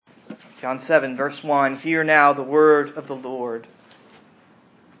John 7, verse 1, hear now the word of the Lord.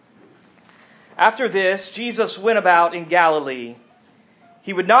 After this, Jesus went about in Galilee.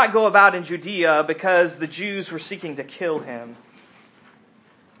 He would not go about in Judea because the Jews were seeking to kill him.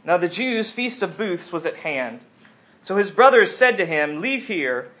 Now the Jews' feast of booths was at hand. So his brothers said to him, leave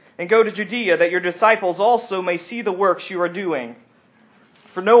here and go to Judea, that your disciples also may see the works you are doing.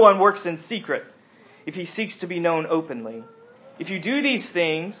 For no one works in secret if he seeks to be known openly. If you do these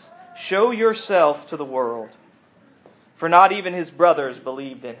things, show yourself to the world. For not even his brothers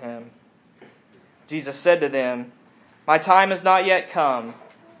believed in him. Jesus said to them, my time has not yet come,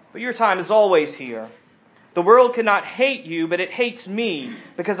 but your time is always here. The world cannot hate you, but it hates me,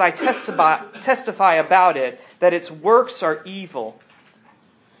 because I testify about it, that its works are evil.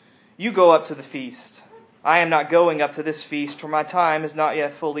 You go up to the feast. I am not going up to this feast, for my time has not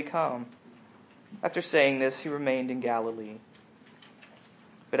yet fully come. After saying this, he remained in Galilee.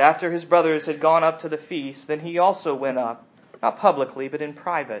 But after his brothers had gone up to the feast, then he also went up, not publicly, but in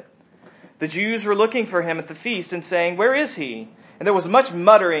private. The Jews were looking for him at the feast and saying, where is he? And there was much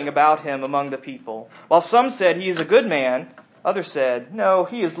muttering about him among the people. While some said, he is a good man, others said, no,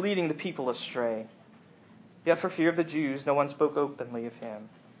 he is leading the people astray. Yet for fear of the Jews, no one spoke openly of him.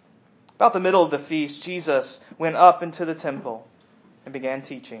 About the middle of the feast, Jesus went up into the temple and began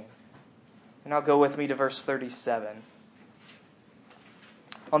teaching. And now go with me to verse 37.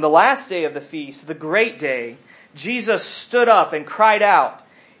 On the last day of the feast, the great day, Jesus stood up and cried out,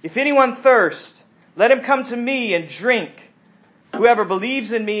 if anyone thirst, let him come to me and drink. Whoever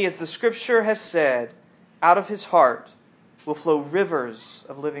believes in me, as the Scripture has said, out of his heart will flow rivers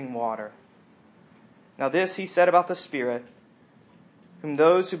of living water. Now this he said about the Spirit, whom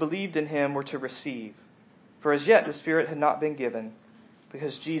those who believed in him were to receive. For as yet the Spirit had not been given,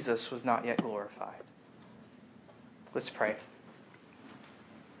 because Jesus was not yet glorified. Let's pray.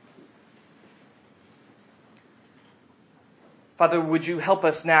 Father, would you help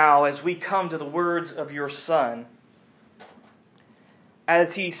us now as we come to the words of your Son,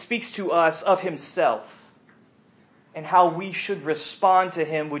 as he speaks to us of himself and how we should respond to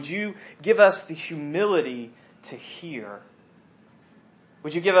him. Would you give us the humility to hear?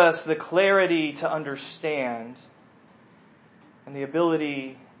 Would you give us the clarity to understand and the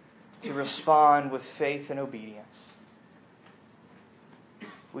ability to respond with faith and obedience?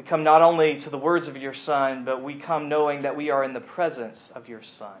 We come not only to the words of your Son, but we come knowing that we are in the presence of your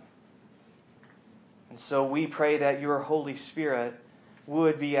Son. And so we pray that your Holy Spirit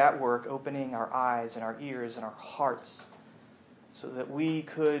would be at work opening our eyes and our ears and our hearts so that we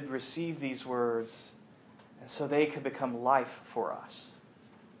could receive these words and so they could become life for us.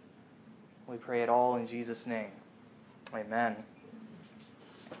 We pray it all in Jesus' name. Amen.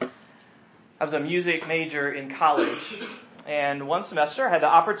 I was a music major in college, and one semester I had the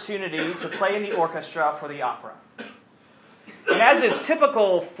opportunity to play in the orchestra for the opera. And as is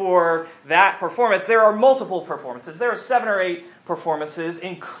typical for that performance, there are multiple performances. There are 7 or 8 performances,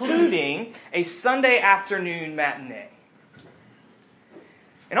 including a Sunday afternoon matinee.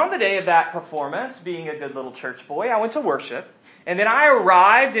 And on the day of that performance, being a good little church boy, I went to worship. And then I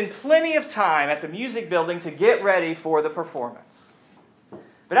arrived in plenty of time at the music building to get ready for the performance.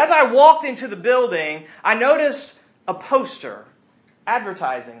 But as I walked into the building, I noticed a poster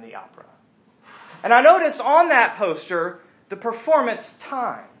advertising the opera. And I noticed on that poster the performance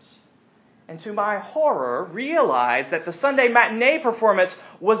times. And to my horror, realized that the Sunday matinee performance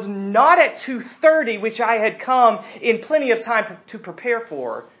was not at 2:30, which I had come in plenty of time to prepare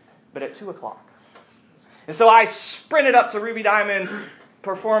for, but at 2 o'clock. And so I sprinted up to Ruby Diamond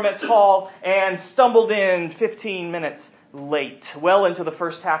Performance Hall and stumbled in 15 minutes late, well into the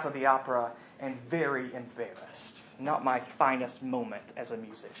first half of the opera, and very embarrassed. Not my finest moment as a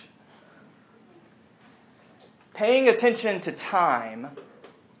musician. Paying attention to time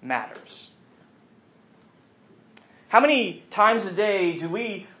matters. How many times a day do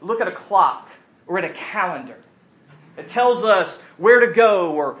we look at a clock or at a calendar that tells us where to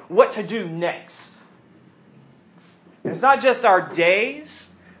go or what to do next? And it's not just our days,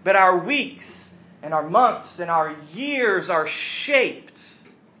 but our weeks and our months and our years are shaped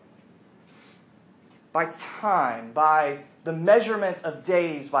by time, by the measurement of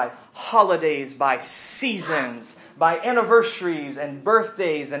days, by holidays, by seasons, by anniversaries and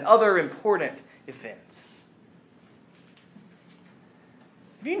birthdays and other important events.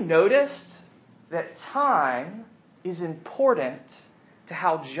 Have you noticed that time is important to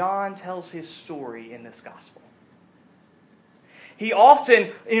how John tells his story in this gospel? He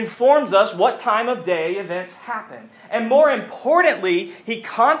often informs us what time of day events happen. And more importantly, he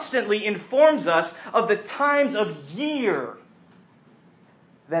constantly informs us of the times of year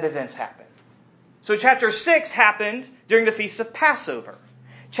that events happen. So chapter 6 happened during the Feast of Passover.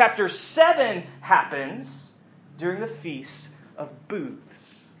 Chapter 7 happens during the Feast of Booths.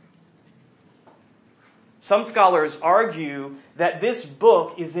 Some scholars argue that this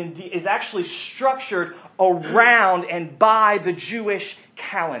book is actually structured around and by the Jewish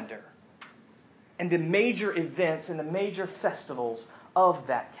calendar and the major events and the major festivals of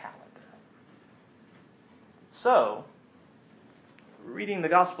that calendar. So, reading the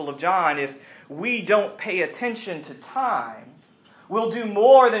Gospel of John, if we don't pay attention to time, we'll do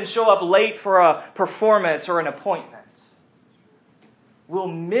more than show up late for a performance or an appointment. We'll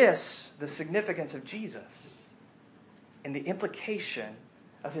miss the significance of Jesus and the implication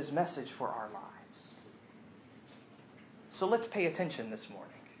of His message for our lives. So let's pay attention this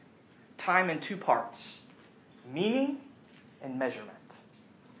morning. Time in two parts: meaning and measurement.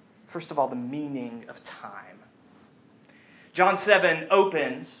 First of all, the meaning of time. John 7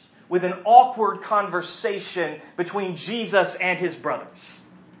 opens with an awkward conversation between Jesus and His brothers,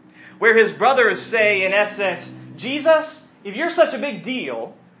 where His brothers say, in essence, Jesus, if you're such a big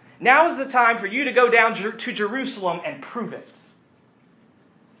deal, now is the time for you to go down to Jerusalem and prove it.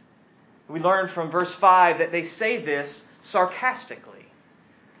 We learn from verse 5 that they say this sarcastically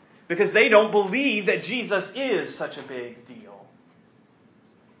because they don't believe that Jesus is such a big deal.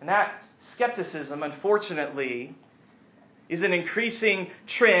 And that skepticism, unfortunately, is an increasing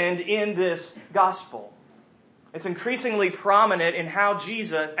trend in this gospel. It's increasingly prominent in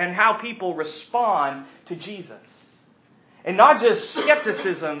how people respond to Jesus. And not just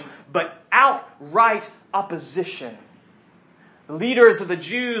skepticism, but outright opposition. The leaders of the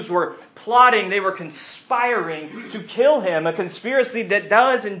Jews were plotting, they were conspiring to kill Him, a conspiracy that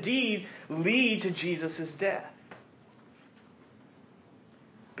does indeed lead to Jesus' death.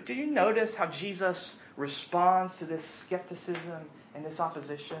 But do you notice how Jesus responds to this skepticism and this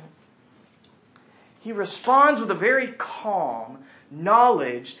opposition? He responds with a very calm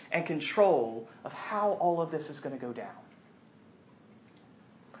knowledge and control of how all of this is going to go down.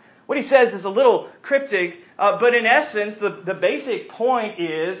 What he says is a little cryptic, but in essence, the basic point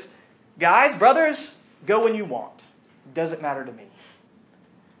is, guys, brothers, go when you want. It doesn't matter to me.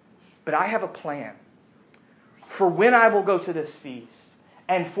 But I have a plan for when I will go to this feast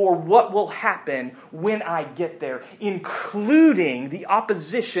and for what will happen when I get there, including the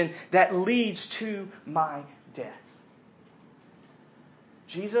opposition that leads to my death.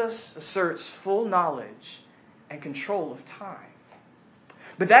 Jesus asserts full knowledge and control of time.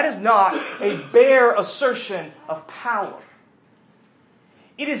 But that is not a bare assertion of power.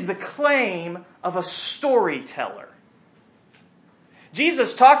 It is the claim of a storyteller.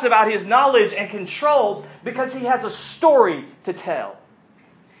 Jesus talks about His knowledge and control because He has a story to tell.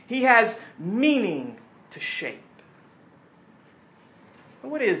 He has meaning to shape.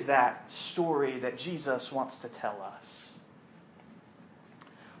 What is that story that Jesus wants to tell us?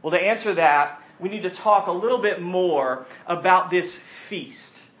 Well, to answer that, we need to talk a little bit more about this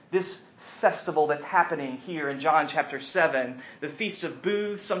feast, this festival that's happening here in John chapter 7, the Feast of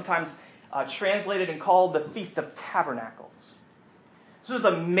Booths, sometimes translated and called the Feast of Tabernacles. This was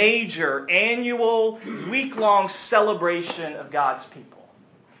a major annual week-long celebration of God's people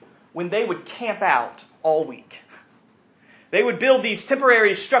when they would camp out all week. They would build these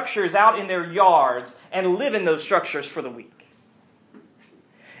temporary structures out in their yards and live in those structures for the week.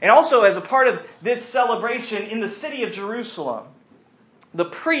 And also, as a part of this celebration in the city of Jerusalem, the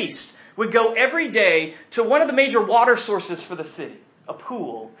priest would go every day to one of the major water sources for the city, a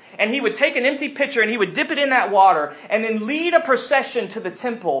pool. And he would take an empty pitcher and he would dip it in that water and then lead a procession to the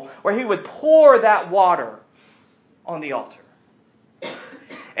temple where he would pour that water on the altar.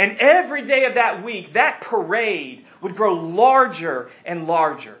 And every day of that week, that parade would grow larger and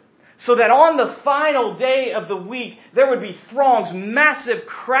larger. So that on the final day of the week, there would be throngs, massive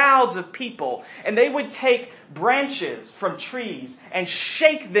crowds of people. And they would take branches from trees and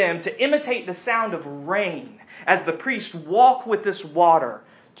shake them to imitate the sound of rain as the priest walked with this water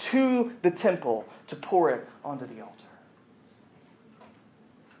to the temple to pour it onto the altar.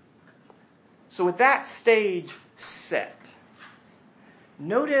 So with that stage set,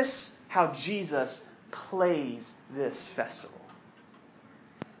 notice how Jesus plays this festival.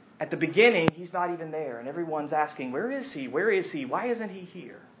 At the beginning, He's not even there, and everyone's asking, where is He? Where is He? Why isn't He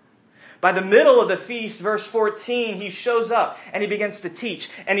here? By the middle of the feast, verse 14, He shows up and He begins to teach,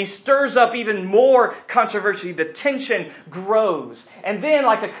 and He stirs up even more controversy. The tension grows. And then,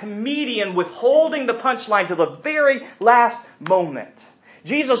 like a comedian withholding the punchline to the very last moment,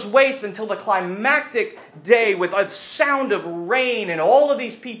 Jesus waits until the climactic day with a sound of rain and all of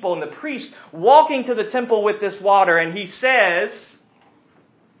these people and the priest walking to the temple with this water, and He says,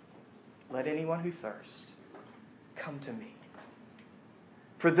 let anyone who thirsts come to me.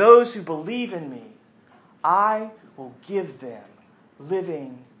 For those who believe in me, I will give them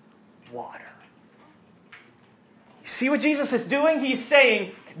living water. You see what Jesus is doing? He's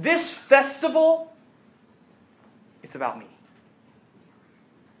saying, this festival, it's about me.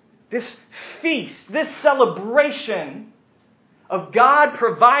 This feast, this celebration of God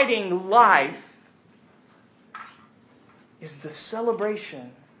providing life is the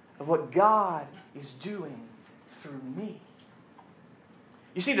celebration of what God is doing through me.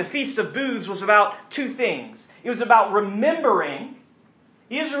 You see, the Feast of Booths was about two things. It was about remembering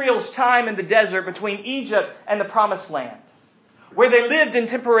Israel's time in the desert between Egypt and the Promised Land, where they lived in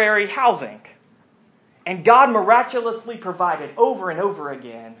temporary housing. And God miraculously provided over and over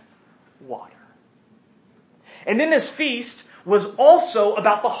again water. And then this feast was also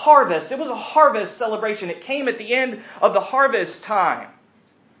about the harvest. It was a harvest celebration. It came at the end of the harvest time.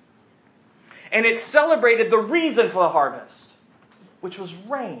 And it celebrated the reason for the harvest, which was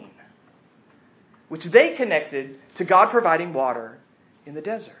rain, which they connected to God providing water in the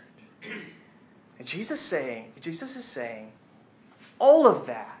desert. And Jesus is saying, all of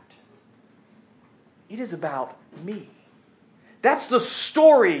that, it is about me. That's the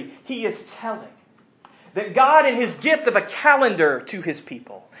story he is telling. That God, in his gift of a calendar to his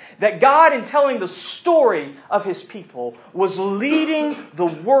people, that God, in telling the story of his people, was leading the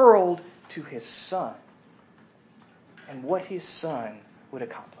world to his Son and what his Son would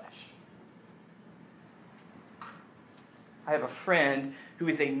accomplish. I have a friend who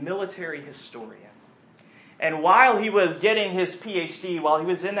is a military historian. And while he was getting his PhD, while he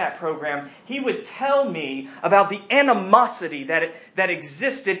was in that program, he would tell me about the animosity that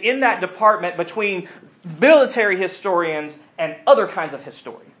existed in that department between military historians and other kinds of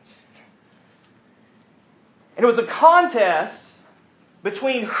historians. And it was a contest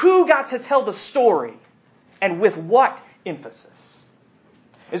between who got to tell the story and with what emphasis.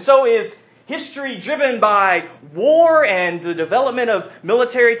 And so is history driven by war and the development of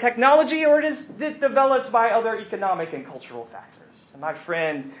military technology, or is it developed by other economic and cultural factors? And my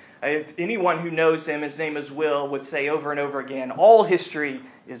friend, if anyone who knows him, his name is Will, would say over and over again, all history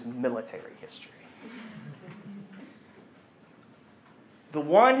is military history. The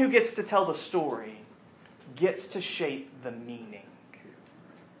one who gets to tell the story gets to shape the meaning.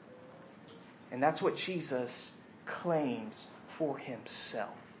 And that's what Jesus claims for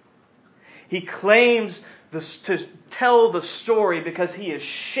himself. He claims to tell the story because he is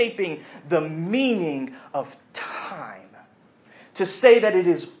shaping the meaning of time. To say that it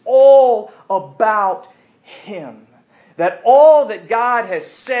is all about him. That all that God has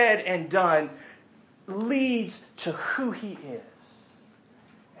said and done leads to who he is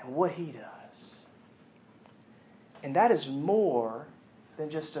and what he does. And that is more than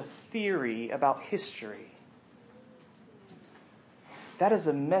just a theory about history. That is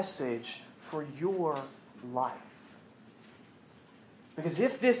a message for your life. Because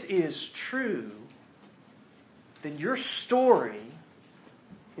if this is true, then your story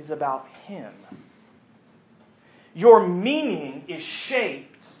is about him. Your meaning is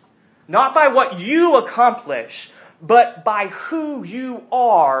shaped not by what you accomplish, but by who you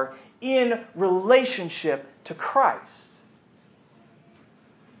are in relationship to Christ.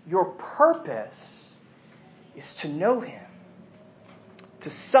 Your purpose is to know him, to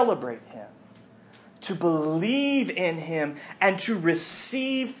celebrate him, to believe in him, and to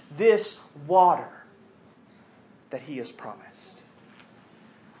receive this water that he has promised.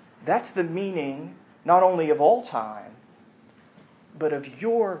 That's the meaning not only of all time, but of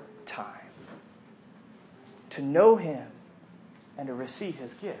your time. To know him and to receive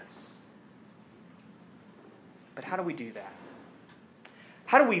his gifts. But how do we do that?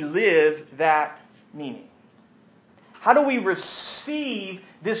 How do we live that meaning? How do we receive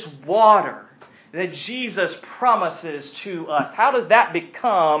this water that Jesus promises to us? How does that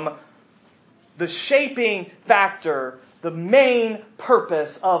become the shaping factor, the main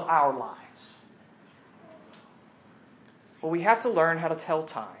purpose of our lives? Well, we have to learn how to tell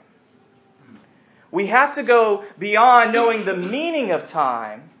time. We have to go beyond knowing the meaning of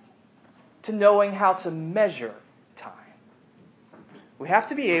time to knowing how to measure time. We have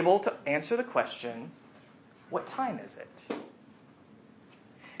to be able to answer the question, what time is it?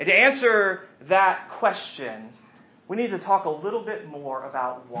 And to answer that question, we need to talk a little bit more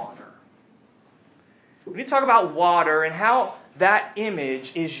about water. We need to talk about water and how that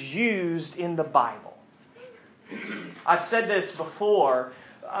image is used in the Bible. I've said this before,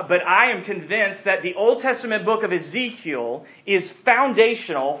 but I am convinced that the Old Testament book of Ezekiel is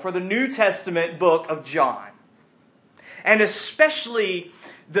foundational for the New Testament book of John. And especially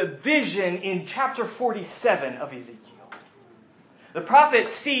the vision in chapter 47 of Ezekiel. The prophet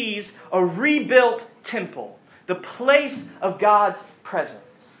sees a rebuilt temple, the place of God's presence.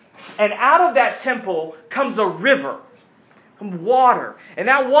 And out of that temple comes a river, water. And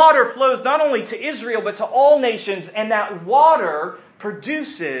that water flows not only to Israel, but to all nations. And that water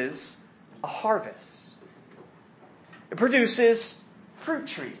produces a harvest. It produces fruit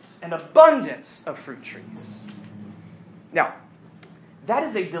trees, an abundance of fruit trees. Now, that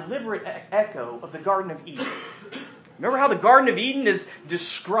is a deliberate echo of the Garden of Eden. Remember how the Garden of Eden is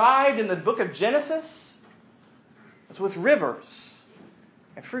described in the book of Genesis? It's with rivers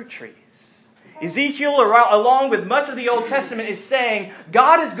and fruit trees. Ezekiel, along with much of the Old Testament, is saying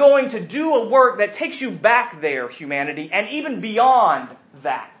God is going to do a work that takes you back there, humanity, and even beyond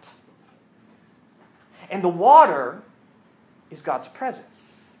that. And the water is God's presence.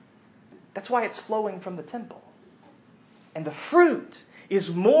 That's why it's flowing from the temple. And the fruit is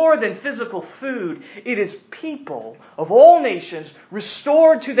more than physical food. It is people of all nations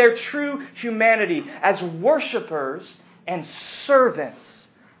restored to their true humanity as worshipers and servants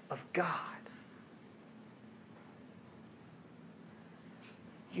of God.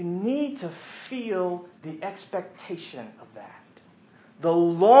 You need to feel the expectation of that, the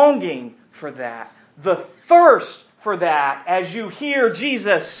longing for that, the thirst for that as you hear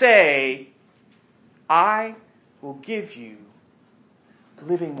Jesus say, I will give you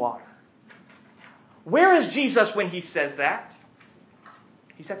living water. Where is Jesus when he says that?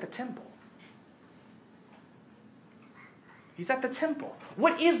 He's at the temple. He's at the temple.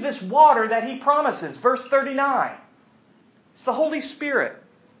 What is this water that he promises? Verse 39. It's the Holy Spirit.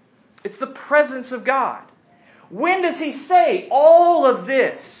 It's the presence of God. When does he say all of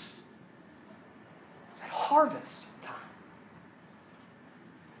this? It's at harvest time.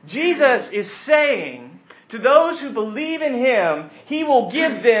 Jesus is saying to those who believe in him, he will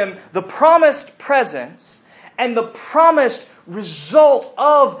give them the promised presence and the promised result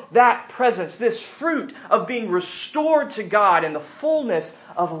of that presence, this fruit of being restored to God in the fullness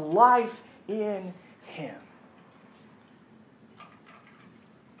of life in him.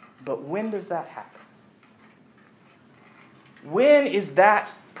 But when does that happen? When is that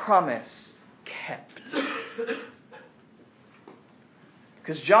promise kept?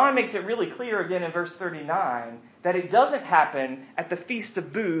 Because John makes it really clear again in verse 39 that it doesn't happen at the Feast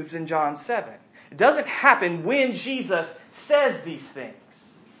of Booths in John 7. It doesn't happen when Jesus says these things.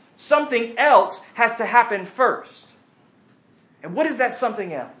 Something else has to happen first. And what is that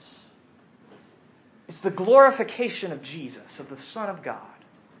something else? It's the glorification of Jesus, of the Son of God,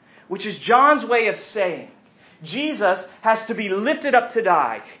 which is John's way of saying Jesus has to be lifted up to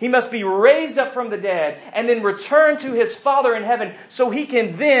die. He must be raised up from the dead and then return to his Father in heaven so he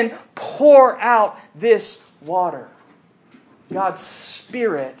can then pour out this water, God's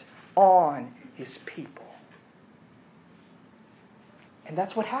Spirit, on his people. And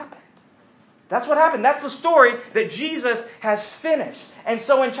that's what happened. That's what happened. That's the story that Jesus has finished. And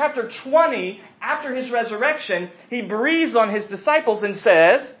so in chapter 20, after his resurrection, he breathes on his disciples and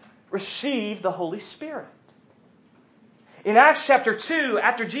says, receive the Holy Spirit. In Acts chapter 2,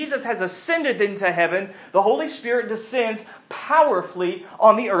 after Jesus has ascended into heaven, the Holy Spirit descends powerfully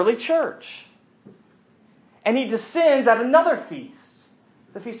on the early church. And he descends at another feast,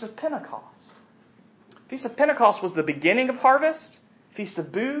 the Feast of Pentecost. Feast of Pentecost was the beginning of harvest. Feast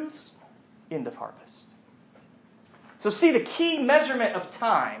of Booths, end of harvest. So see, the key measurement of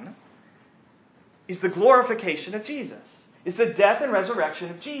time is the glorification of Jesus. It's the death and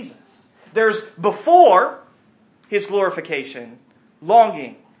resurrection of Jesus. There's before his glorification,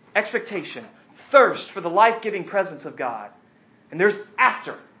 longing, expectation, thirst for the life-giving presence of God. And there's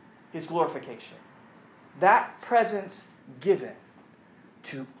after his glorification. That presence given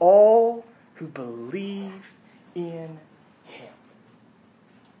to all who believe in him.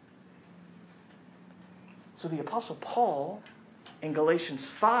 So the Apostle Paul in Galatians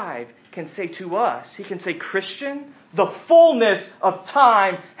 5 can say to us, he can say, Christian, the fullness of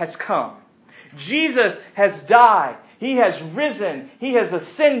time has come. Jesus has died. He has risen. He has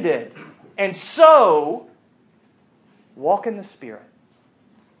ascended. And so, walk in the Spirit.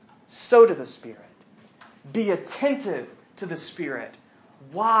 Sow to the Spirit. Be attentive to the Spirit.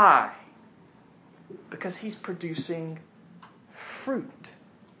 Why? Because he's producing fruit.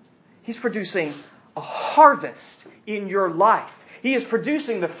 He's producing a harvest in your life. He is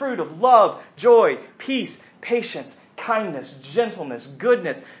producing the fruit of love, joy, peace, patience, kindness, gentleness,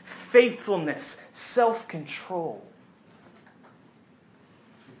 goodness, faithfulness, self-control.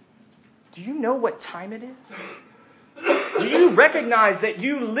 Do you know what time it is? Do you recognize that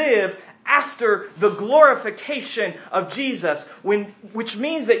you live after the glorification of Jesus, which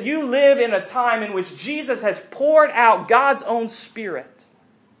means that you live in a time in which Jesus has poured out God's own Spirit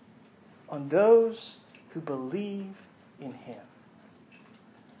on those who believe in Him.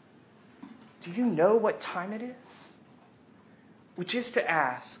 Do you know what time it is? Which is to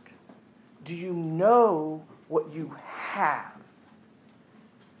ask, do you know what you have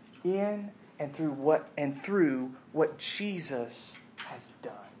in and through what Jesus has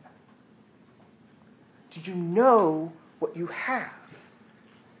done? Do you know what you have?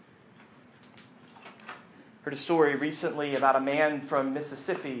 Heard a story recently about a man from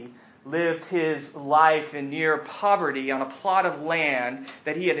Mississippi lived his life in near poverty on a plot of land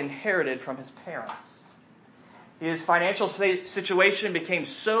that he had inherited from his parents. His financial situation became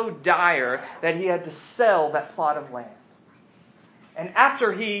so dire that he had to sell that plot of land. And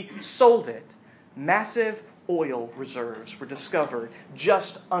after he sold it, massive oil reserves were discovered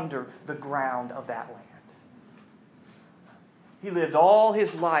just under the ground of that land. He lived all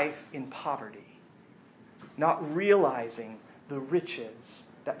his life in poverty, not realizing the riches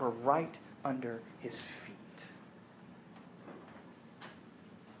that were right under his feet.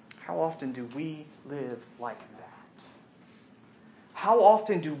 How often do we live like that? How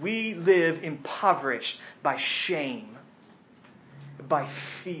often do we live impoverished by shame, by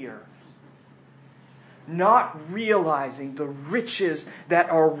fear, not realizing the riches that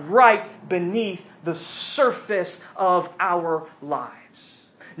are right beneath the surface of our lives?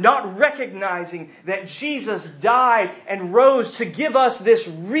 Not recognizing that Jesus died and rose to give us this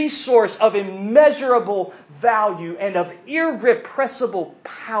resource of immeasurable value and of irrepressible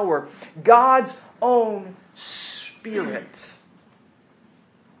power, God's own Spirit.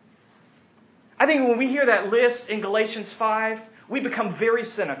 I think when we hear that list in Galatians 5, we become very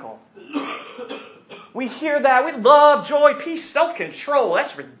cynical. We hear that with love, joy, peace, self-control.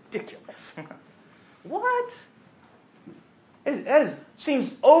 That's ridiculous. What? That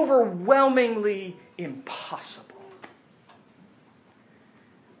seems overwhelmingly impossible.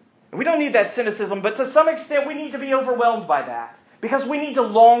 We don't need that cynicism, but to some extent we need to be overwhelmed by that. Because we need to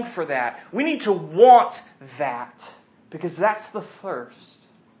long for that. We need to want that. Because that's the thirst.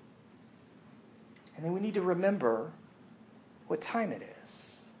 And then we need to remember what time it is.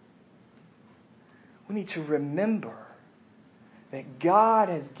 We need to remember that God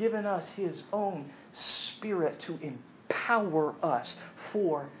has given us His own Spirit to empower us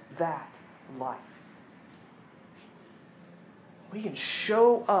for that life. We can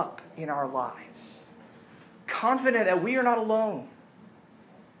show up in our lives confident that we are not alone.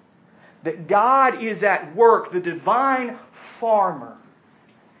 That God is at work. The divine farmer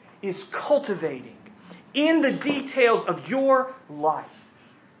is cultivating in the details of your life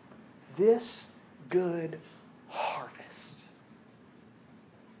this good harvest.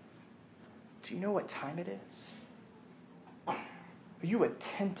 Do you know what time it is? Are you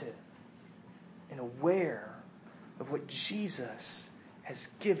attentive and aware of what Jesus has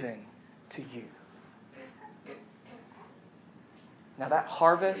given to you? Now that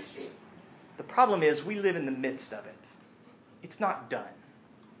harvest, the problem is we live in the midst of it. It's not done.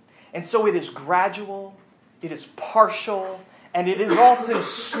 And so it is gradual, it is partial, and it is often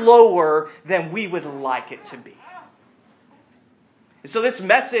slower than we would like it to be. And so this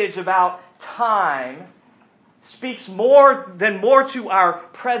message about time speaks more to our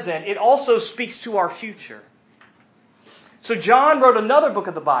present. It also speaks to our future. So John wrote another book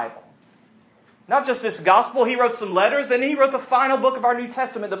of the Bible. Not just this gospel, he wrote some letters, then he wrote the final book of our New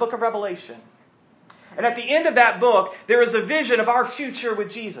Testament, the book of Revelation. And at the end of that book, there is a vision of our future with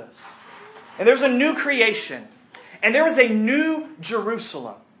Jesus. And there's a new creation. And there is a new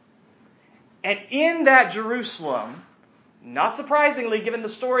Jerusalem. And in that Jerusalem, not surprisingly, given the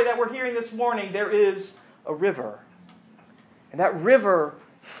story that we're hearing this morning, there is a river. And that river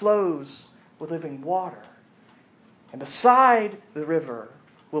flows with living water. And beside the river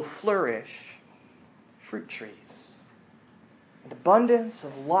will flourish fruit trees. An abundance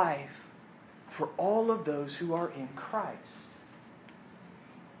of life for all of those who are in Christ.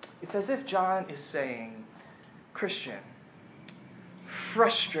 It's as if John is saying, Christian,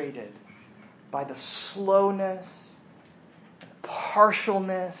 frustrated by the slowness,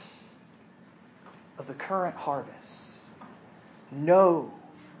 partialness of the current harvest, know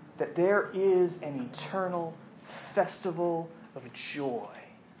that there is an eternal festival of joy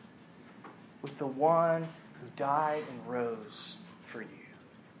with the one who died and rose for you.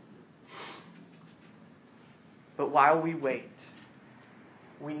 But while we wait,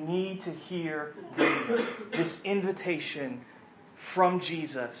 we need to hear this invitation from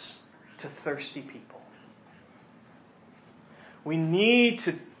Jesus to thirsty people. We need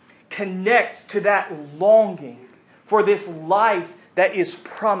to connect to that longing for this life that is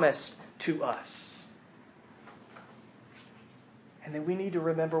promised to us. And then we need to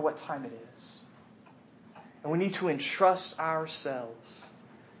remember what time it is. And we need to entrust ourselves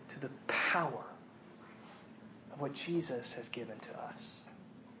to the power of what Jesus has given to us.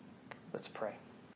 Let's pray.